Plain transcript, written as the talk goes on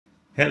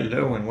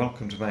Hello and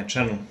welcome to my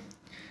channel.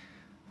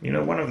 You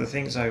know, one of the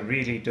things I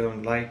really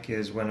don't like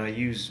is when I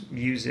use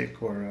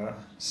music or a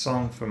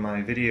song for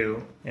my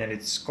video and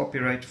it's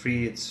copyright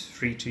free, it's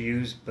free to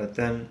use, but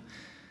then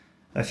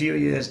a few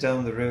years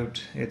down the road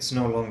it's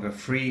no longer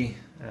free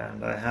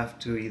and I have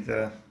to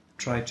either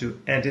try to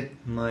edit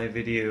my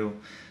video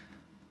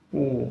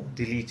or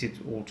delete it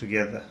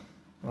altogether.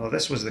 Well,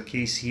 this was the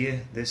case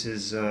here. This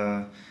is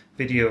a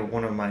video of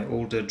one of my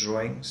older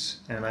drawings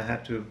and I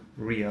had to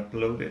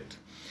re-upload it.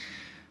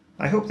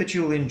 I hope that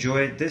you'll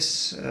enjoy it.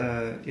 This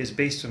is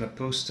based on a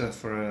poster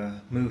for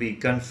a movie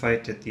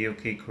Gunfight at the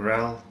OK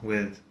Corral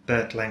with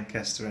Burt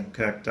Lancaster and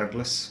Kirk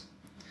Douglas.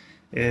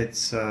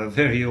 It's a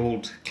very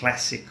old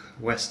classic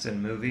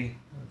Western movie,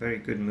 a very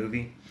good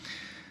movie.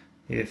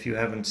 If you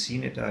haven't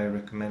seen it, I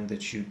recommend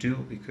that you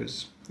do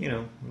because, you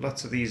know,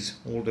 lots of these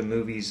older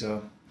movies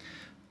are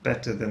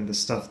better than the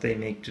stuff they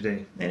make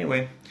today.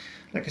 Anyway,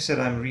 like I said,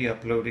 I'm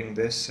re-uploading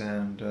this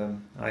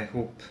and I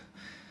hope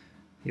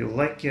you'll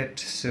like it,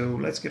 so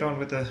let's get on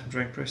with the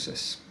drawing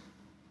process.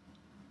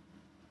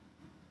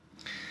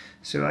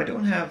 So I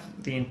don't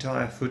have the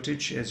entire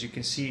footage. As you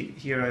can see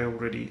here, I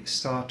already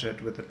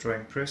started with the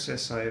drawing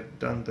process. I've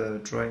done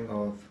the drawing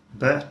of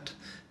Bert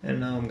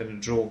and now I'm going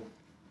to draw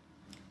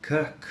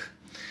Kirk.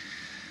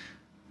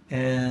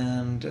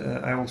 And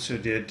I also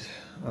did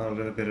a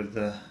little bit of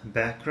the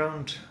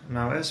background.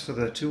 Now as for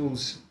the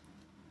tools,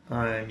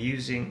 I'm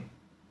using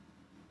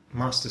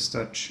Master's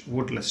Touch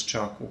woodless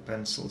charcoal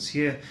pencils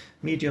here,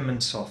 medium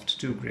and soft,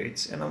 2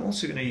 grades, and I'm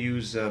also going to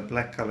use a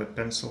black colored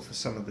pencil for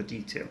some of the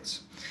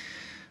details.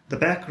 The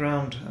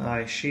background,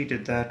 I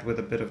shaded that with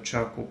a bit of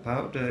charcoal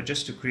powder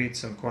just to create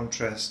some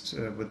contrast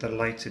with the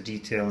lighter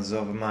details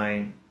of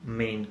my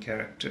main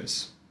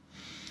characters.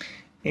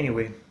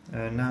 Anyway,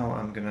 now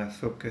I'm going to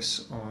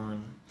focus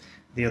on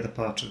the other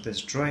part of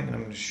this drawing and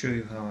I'm going to show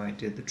you how I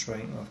did the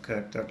drawing of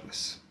Kirk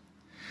Douglas.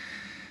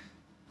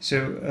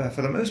 So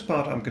for the most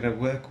part I'm going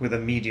to work with a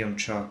medium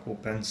charcoal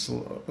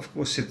pencil. Of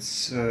course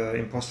it's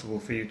impossible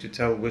for you to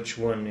tell which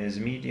one is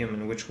medium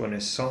and which one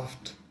is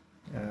soft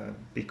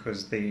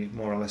because they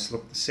more or less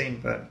look the same,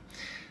 but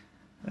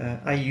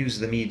I use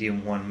the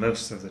medium one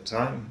most of the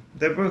time.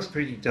 They're both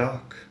pretty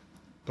dark,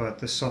 but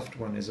the soft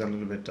one is a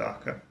little bit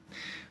darker.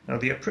 Now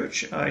the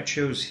approach I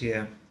chose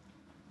here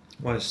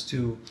was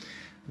to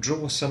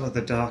draw some of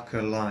the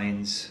darker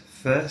lines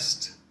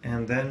first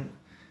and then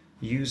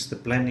use the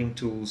blending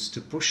tools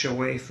to push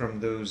away from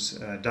those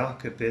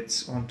darker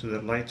bits onto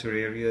the lighter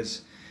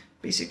areas,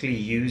 basically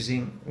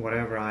using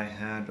whatever I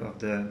had of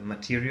the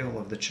material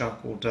of the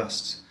charcoal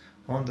dust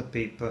on the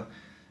paper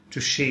to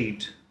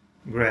shade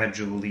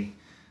gradually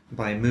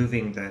by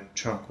moving that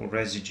charcoal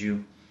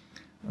residue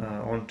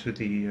onto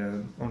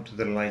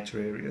the lighter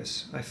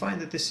areas. I find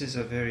that this is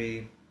a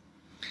very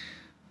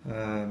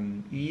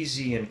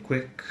easy and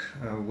quick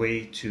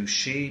way to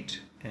shade,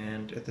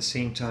 and at the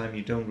same time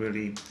you don't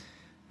really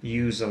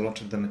use a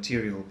lot of the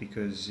material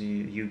because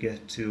you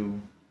get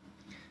to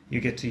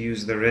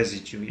use the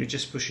residue. You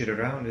just push it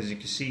around. As you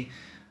can see,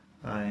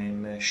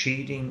 I'm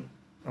shading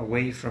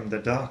away from the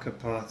darker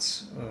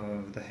parts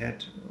of the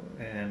head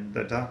and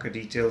the darker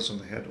details on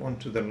the head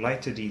onto the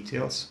lighter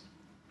details,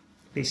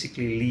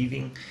 basically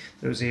leaving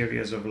those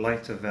areas of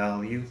lighter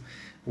value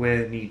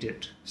where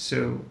needed.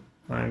 So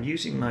I'm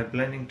using my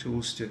blending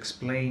tools to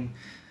explain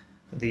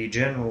the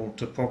general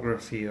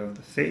topography of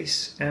the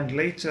face, and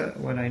later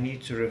when I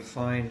need to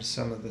refine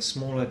some of the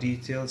smaller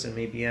details and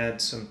maybe add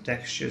some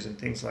textures and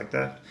things like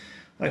that,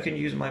 I can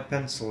use my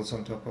pencils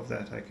on top of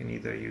that. I can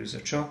either use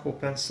a charcoal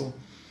pencil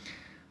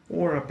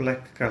or a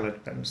black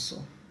colored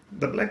pencil.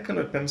 The black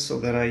colored pencil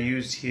that I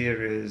used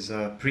here is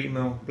a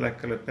Primo black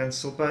colored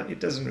pencil, but it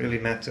doesn't really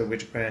matter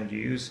which brand you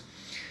use.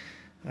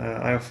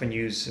 I often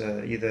use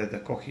either the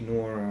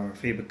Kohinoor or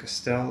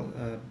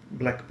Faber-Castell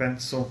black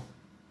pencil.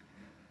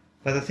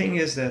 But the thing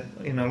is that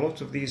in a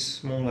lot of these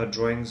smaller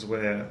drawings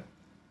where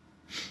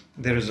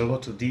there is a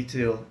lot of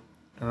detail,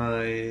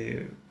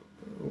 I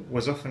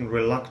was often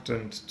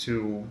reluctant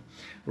to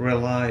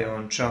rely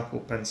on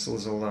charcoal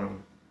pencils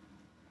alone.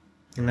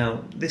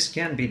 Now, this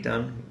can be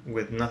done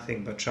with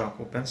nothing but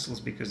charcoal pencils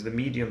because the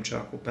medium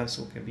charcoal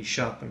pencil can be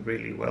sharpened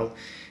really well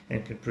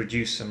and can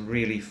produce some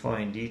really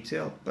fine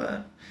detail,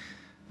 but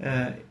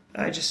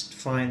I just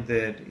find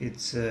that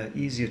it's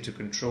easier to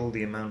control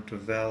the amount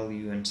of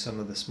value and some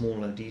of the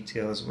smaller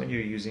details when you're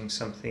using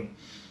something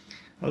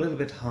a little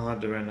bit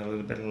harder and a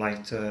little bit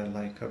lighter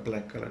like a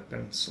black colored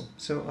pencil.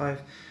 So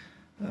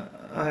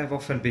I've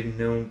often been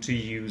known to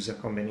use a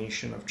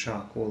combination of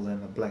charcoal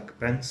and a black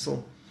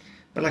pencil,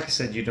 but like I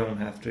said, you don't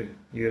have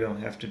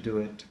to do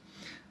it.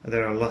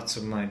 There are lots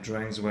of my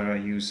drawings where I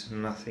use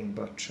nothing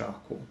but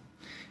charcoal.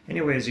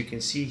 Anyway, as you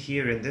can see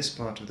here in this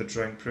part of the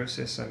drawing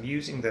process, I'm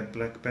using that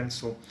black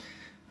pencil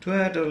to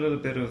add a little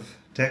bit of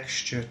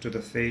texture to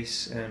the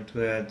face and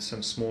to add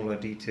some smaller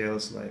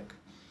details like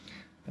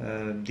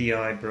the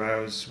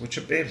eyebrows, which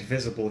are barely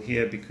visible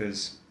here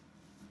because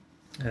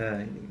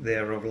they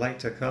are of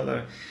lighter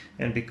color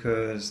and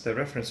because the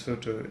reference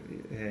photo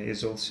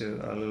is also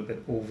a little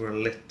bit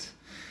overlit.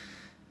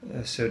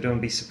 So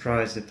don't be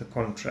surprised at the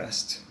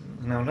contrast.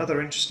 Now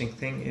another interesting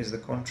thing is the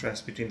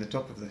contrast between the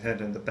top of the head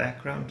and the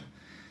background.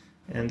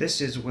 And this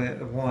is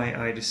why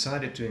I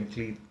decided to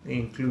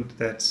include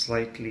that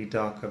slightly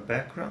darker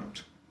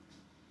background.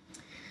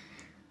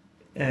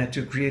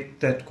 To create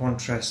that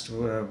contrast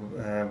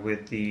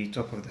with the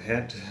top of the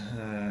head,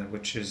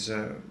 which is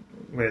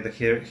where the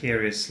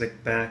hair is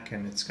slicked back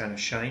and it's kind of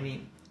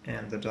shiny,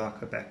 and the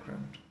darker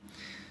background.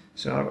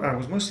 So I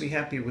was mostly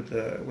happy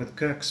with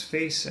Kirk's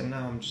face, and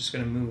now I'm just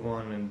going to move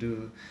on and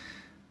do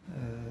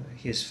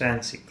his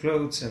fancy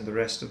clothes and the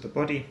rest of the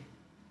body.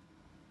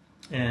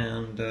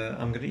 And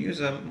I'm going to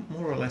use a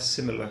more or less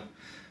similar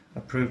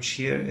approach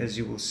here, as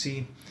you will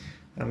see.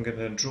 I'm going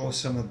to draw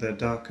some of the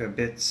darker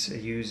bits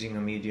using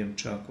a medium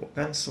charcoal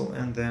pencil,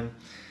 and then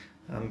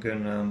I'm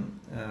going to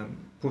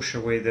push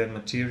away the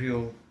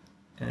material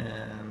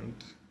and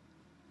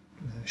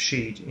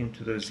shade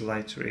into those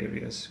lighter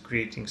areas,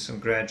 creating some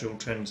gradual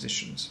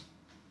transitions.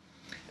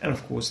 And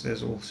of course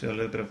there's also a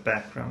little bit of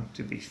background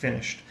to be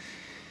finished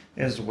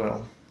as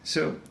well.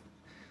 So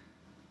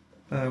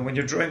when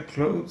you're drawing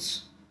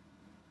clothes,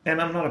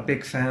 and I'm not a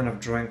big fan of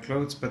drawing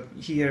clothes, but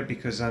here,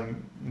 because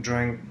I'm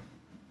drawing,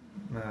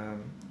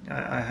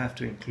 I have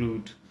to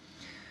include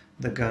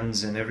the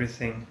guns and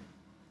everything.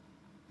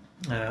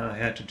 I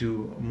had to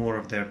do more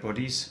of their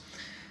bodies.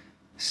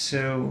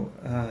 So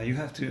you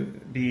have to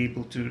be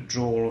able to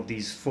draw all of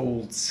these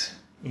folds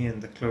in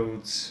the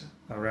clothes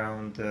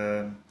around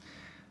the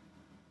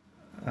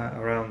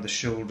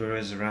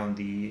shoulders, around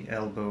the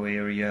elbow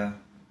area,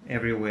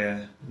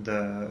 everywhere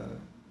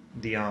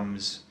the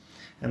arms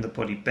and the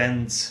body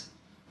bends.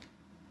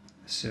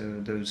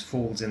 So those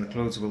folds in the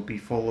clothes will be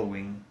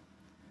following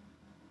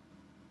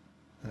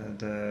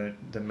the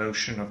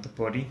motion of the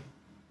body.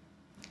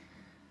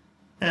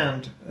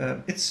 And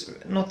it's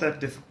not that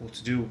difficult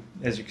to do,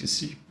 as you can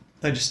see.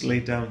 I just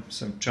laid down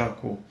some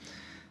charcoal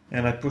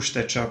and I pushed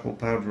that charcoal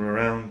powder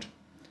around,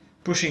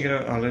 pushing it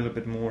a little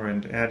bit more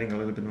and adding a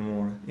little bit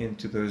more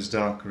into those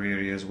darker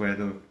areas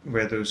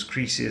where those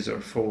creases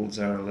or folds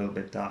are a little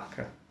bit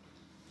darker.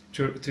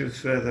 To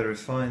further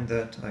refine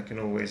that, I can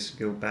always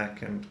go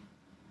back and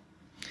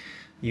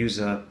use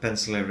a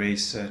pencil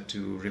eraser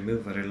to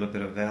remove a little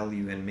bit of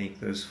value and make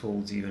those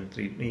folds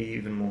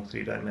even more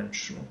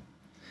three-dimensional.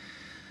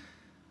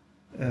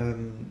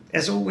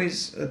 As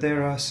always,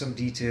 there are some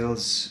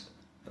details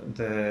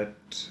that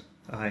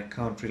I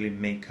can't really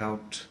make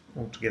out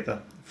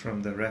altogether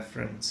from the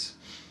reference,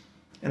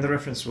 and the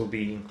reference will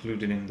be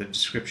included in the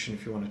description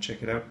if you want to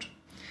check it out.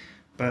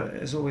 But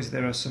as always,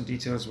 there are some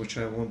details which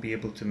I won't be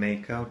able to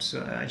make out,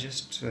 so I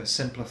just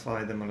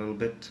simplify them a little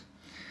bit.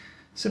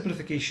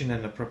 Simplification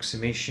and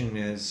approximation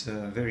is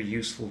a very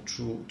useful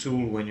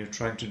tool when you're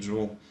trying to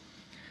draw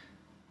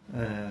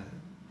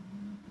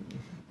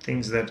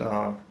things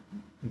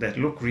that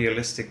look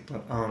realistic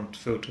but aren't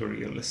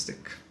photorealistic.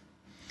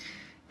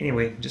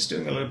 Anyway, just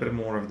doing a little bit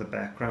more of the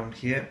background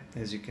here.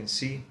 As you can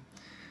see,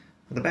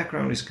 the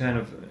background is kind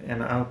of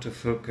an out of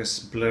focus,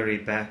 blurry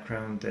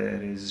background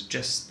that is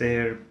just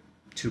there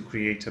to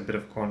create a bit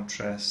of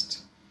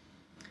contrast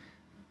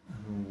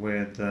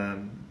with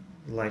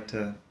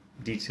lighter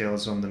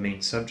details on the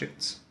main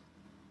subjects.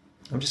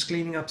 I'm just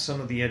cleaning up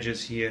some of the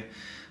edges here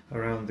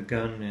around the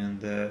gun and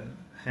the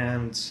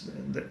hands.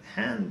 The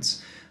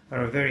hands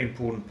are a very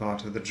important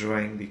part of the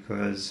drawing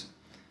because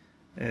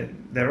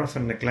they're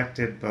often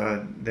neglected,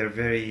 but they're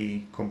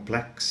very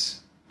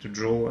complex to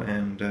draw,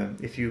 and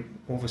if you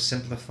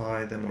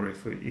oversimplify them or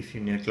if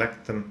you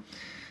neglect them,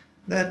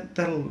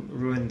 that'll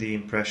ruin the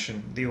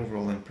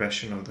overall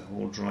impression of the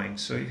whole drawing.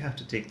 So you have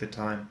to take the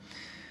time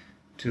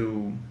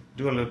to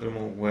do a little bit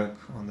more work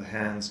on the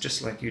hands,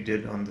 just like you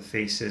did on the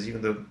faces,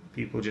 even though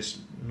people just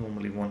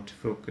normally want to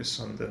focus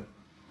on the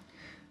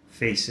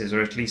faces,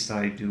 or at least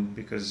I do,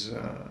 because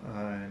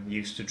I'm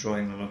used to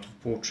drawing a lot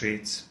of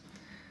portraits.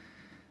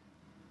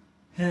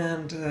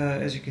 And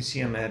as you can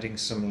see, I'm adding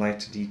some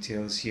lighter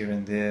details here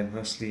and there,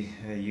 mostly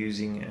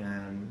using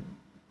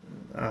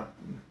a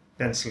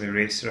pencil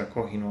eraser, a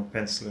Kohinoor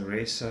pencil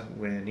eraser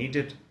where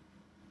needed,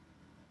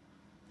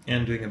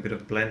 and doing a bit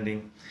of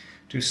blending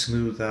to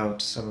smooth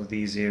out some of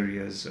these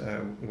areas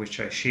which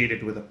I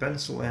shaded with a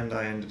pencil, and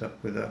I ended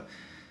up with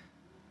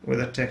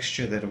a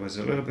texture that was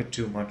a little bit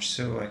too much,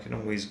 so I can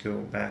always go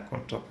back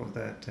on top of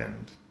that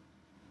and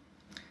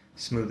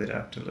smooth it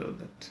out a little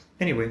bit.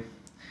 Anyway,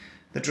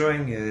 the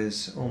drawing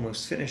is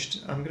almost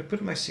finished. I'm going to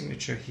put my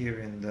signature here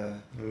in the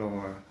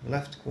lower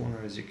left corner,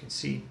 as you can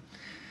see.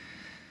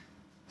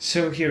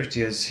 So here it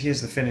is.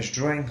 Here's the finished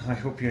drawing. I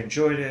hope you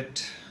enjoyed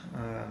it.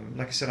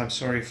 Like I said, I'm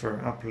sorry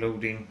for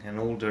uploading an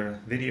older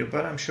video,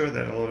 but I'm sure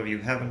that a lot of you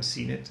haven't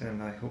seen it,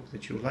 and I hope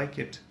that you like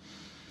it.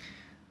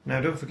 Now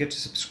don't forget to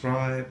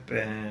subscribe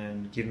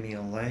and give me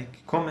a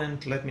like,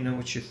 comment, let me know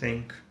what you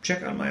think.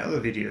 Check out my other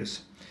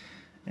videos.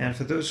 And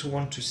for those who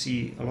want to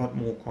see a lot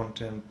more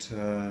content,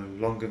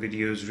 longer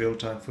videos,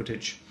 real-time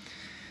footage,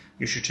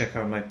 you should check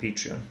out my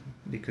Patreon,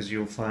 because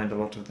you'll find a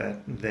lot of that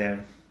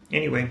there.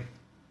 Anyway,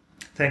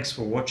 thanks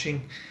for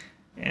watching,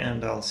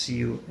 and I'll see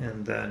you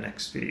in the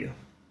next video.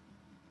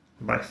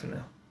 Bye for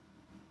now.